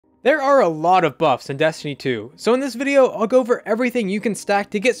There are a lot of buffs in Destiny 2, so in this video, I'll go over everything you can stack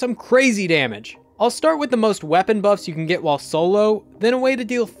to get some crazy damage. I'll start with the most weapon buffs you can get while solo, then a way to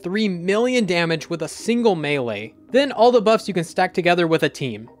deal 3 million damage with a single melee, then all the buffs you can stack together with a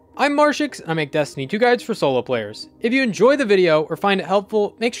team. I'm Marshix, and I make Destiny 2 guides for solo players. If you enjoy the video or find it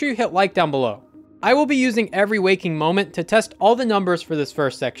helpful, make sure you hit like down below. I will be using every waking moment to test all the numbers for this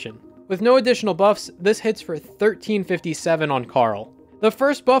first section. With no additional buffs, this hits for 1357 on Carl. The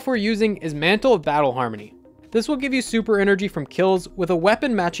first buff we're using is Mantle of Battle Harmony. This will give you super energy from kills with a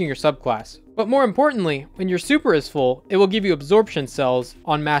weapon matching your subclass. But more importantly, when your super is full, it will give you absorption cells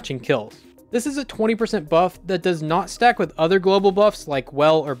on matching kills. This is a 20% buff that does not stack with other global buffs like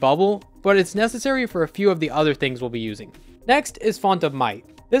Well or Bubble, but it's necessary for a few of the other things we'll be using. Next is Font of Might.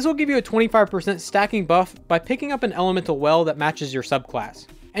 This will give you a 25% stacking buff by picking up an elemental well that matches your subclass.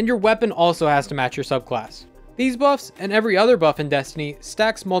 And your weapon also has to match your subclass. These buffs, and every other buff in Destiny,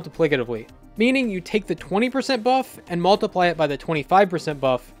 stacks multiplicatively, meaning you take the 20% buff and multiply it by the 25%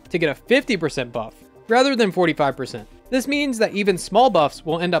 buff to get a 50% buff, rather than 45%. This means that even small buffs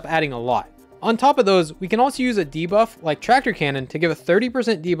will end up adding a lot. On top of those, we can also use a debuff like Tractor Cannon to give a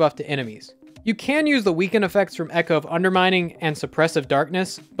 30% debuff to enemies. You can use the weaken effects from Echo of Undermining and Suppressive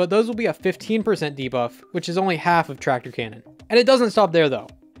Darkness, but those will be a 15% debuff, which is only half of Tractor Cannon. And it doesn't stop there though.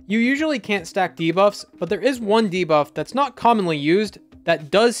 You usually can't stack debuffs, but there is one debuff that's not commonly used that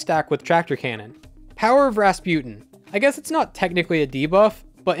does stack with Tractor Cannon. Power of Rasputin. I guess it's not technically a debuff,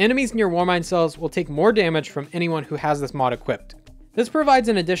 but enemies near Warmind cells will take more damage from anyone who has this mod equipped. This provides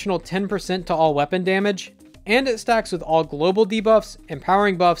an additional 10% to all weapon damage, and it stacks with all global debuffs,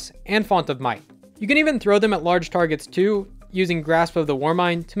 empowering buffs, and Font of Might. You can even throw them at large targets too, using Grasp of the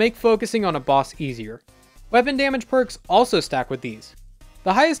Warmind to make focusing on a boss easier. Weapon damage perks also stack with these.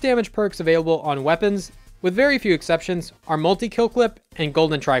 The highest damage perks available on weapons, with very few exceptions, are Multi-Kill Clip and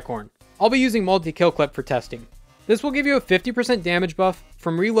Golden Tricorn. I'll be using Multi-Kill Clip for testing. This will give you a 50% damage buff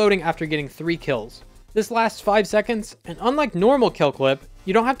from reloading after getting 3 kills. This lasts 5 seconds, and unlike normal Kill Clip,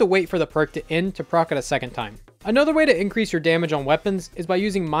 you don't have to wait for the perk to end to proc it a second time. Another way to increase your damage on weapons is by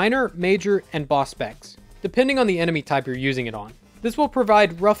using Minor, Major, and Boss specs, depending on the enemy type you're using it on. This will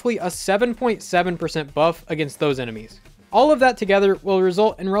provide roughly a 7.7% buff against those enemies. All of that together will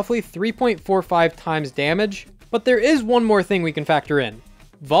result in roughly 3.45 times damage, but there is one more thing we can factor in: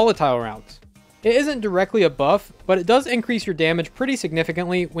 volatile rounds. It isn't directly a buff, but it does increase your damage pretty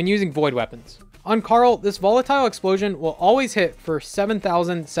significantly when using void weapons. On Carl, this volatile explosion will always hit for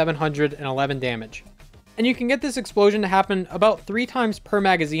 7,711 damage. And you can get this explosion to happen about 3 times per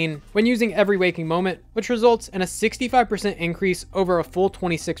magazine when using every waking moment, which results in a 65% increase over a full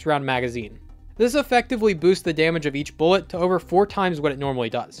 26 round magazine. This effectively boosts the damage of each bullet to over 4 times what it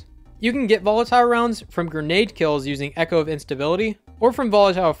normally does. You can get volatile rounds from grenade kills using Echo of Instability, or from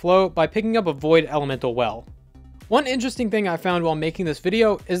volatile flow by picking up a void elemental well. One interesting thing I found while making this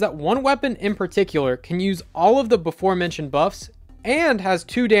video is that one weapon in particular can use all of the before mentioned buffs and has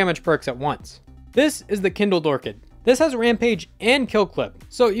 2 damage perks at once. This is the Kindled Orchid. This has Rampage and Kill Clip,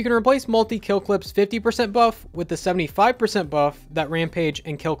 so you can replace Multi-Kill Clip's 50% buff with the 75% buff that Rampage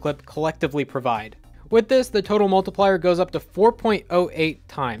and Kill Clip collectively provide. With this, the total multiplier goes up to 4.08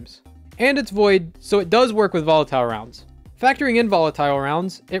 times. And it's void, so it does work with volatile rounds. Factoring in volatile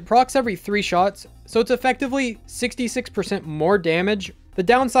rounds, it procs every 3 shots, so it's effectively 66% more damage. The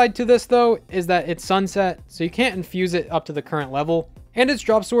downside to this though is that it's sunset, so you can't infuse it up to the current level, and its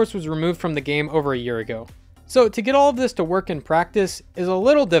drop source was removed from the game over a year ago. So to get all of this to work in practice is a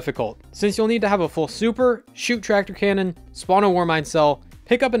little difficult, since you'll need to have a full super, shoot Tractor Cannon, spawn a Warmind cell,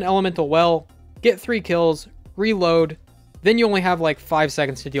 pick up an elemental well, get 3 kills, reload, then you only have like 5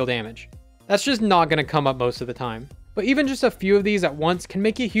 seconds to deal damage. That's just not going to come up most of the time. But even just a few of these at once can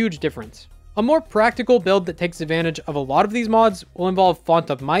make a huge difference. A more practical build that takes advantage of a lot of these mods will involve Font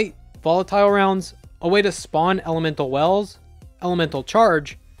of Might, volatile rounds, a way to spawn elemental wells, elemental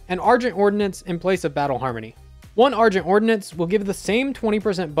charge, and Argent Ordnance in place of Battle Harmony. One Argent Ordnance will give the same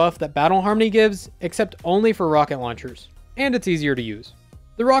 20% buff that Battle Harmony gives, except only for rocket launchers, and it's easier to use.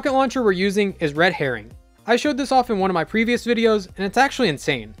 The rocket launcher we're using is Red Herring. I showed this off in one of my previous videos, and it's actually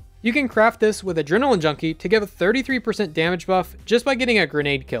insane. You can craft this with Adrenaline Junkie to give a 33% damage buff just by getting a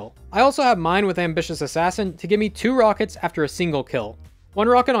grenade kill. I also have mine with Ambitious Assassin to give me 2 rockets after a single kill. One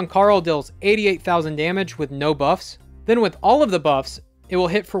rocket on Carl deals 88,000 damage with no buffs, then with all of the buffs, it will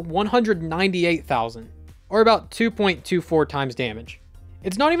hit for 198,000, or about 2.24 times damage.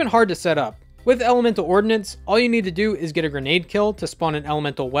 It's not even hard to set up. With Elemental Ordnance, all you need to do is get a grenade kill to spawn an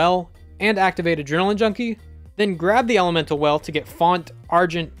Elemental Well and activate Adrenaline Junkie, then grab the Elemental Well to get Font,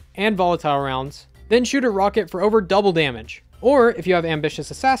 Argent, and Volatile rounds, then shoot a rocket for over double damage. Or if you have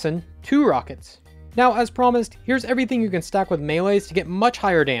Ambitious Assassin, 2 rockets. Now, as promised, here's everything you can stack with melees to get much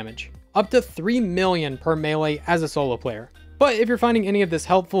higher damage, up to 3 million per melee as a solo player. But if you're finding any of this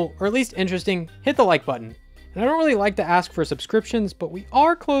helpful, or at least interesting, hit the like button. And I don't really like to ask for subscriptions, but we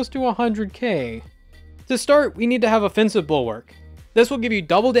are close to 100k. To start, we need to have Offensive Bulwark. This will give you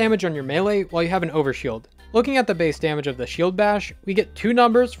double damage on your melee while you have an overshield. Looking at the base damage of the shield bash, we get 2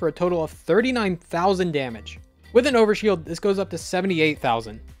 numbers for a total of 39,000 damage. With an overshield, this goes up to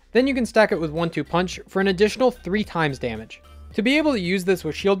 78,000. Then you can stack it with 1-2 punch for an additional 3 times damage. To be able to use this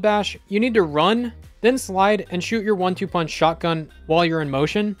with shield bash, you need to run, then slide and shoot your 1-2 punch shotgun while you're in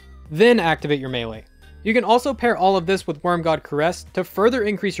motion, then activate your melee. You can also pair all of this with Worm God Caress to further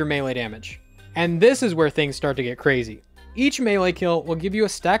increase your melee damage. And this is where things start to get crazy. Each melee kill will give you a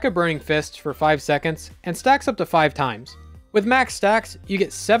stack of Burning Fists for 5 seconds and stacks up to 5 times. With max stacks, you get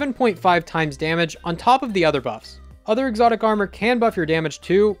 7.5 times damage on top of the other buffs. Other exotic armor can buff your damage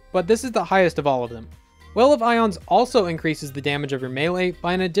too, but this is the highest of all of them. Well of Ions also increases the damage of your melee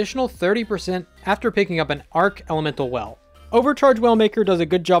by an additional 30% after picking up an Arc Elemental Well. Overcharge Wellmaker does a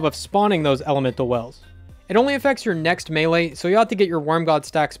good job of spawning those Elemental Wells. It only affects your next melee, so you have to get your Worm God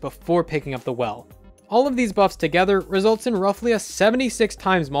stacks before picking up the well. All of these buffs together results in roughly a 76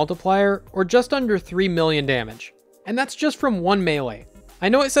 times multiplier, or just under 3 million damage. And that's just from one melee. I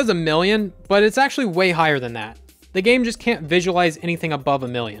know it says a million, but it's actually way higher than that. The game just can't visualize anything above a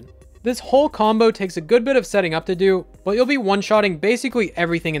million. This whole combo takes a good bit of setting up to do, but you'll be one-shotting basically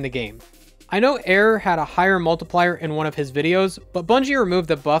everything in the game. I know Error had a higher multiplier in one of his videos, but Bungie removed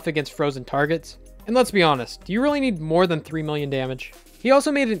the buff against frozen targets. And let's be honest, do you really need more than 3 million damage? He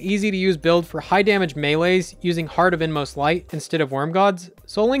also made an easy to use build for high damage melees using Heart of Inmost Light instead of Worm Gods,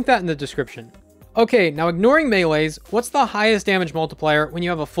 so I'll link that in the description. Okay, now ignoring melees, what's the highest damage multiplier when you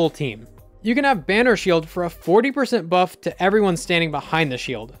have a full team? You can have Banner Shield for a 40% buff to everyone standing behind the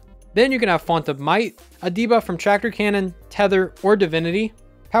shield. Then you can have Font of Might, a debuff from Tractor Cannon, Tether, or Divinity,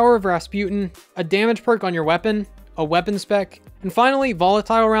 Power of Rasputin, a damage perk on your weapon, a weapon spec, and finally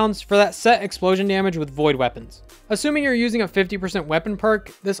Volatile Rounds for that set explosion damage with Void Weapons. Assuming you're using a 50% weapon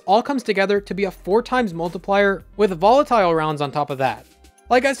perk, this all comes together to be a 4 times multiplier with Volatile Rounds on top of that.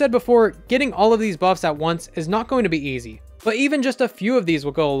 Like I said before, getting all of these buffs at once is not going to be easy, but even just a few of these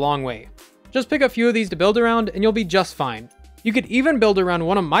will go a long way. Just pick a few of these to build around and you'll be just fine. You could even build around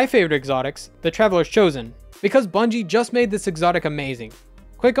one of my favorite exotics, the Traveler's Chosen, because Bungie just made this exotic amazing.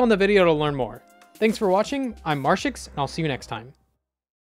 Click on the video to learn more. Thanks for watching, I'm Marshix, and I'll see you next time.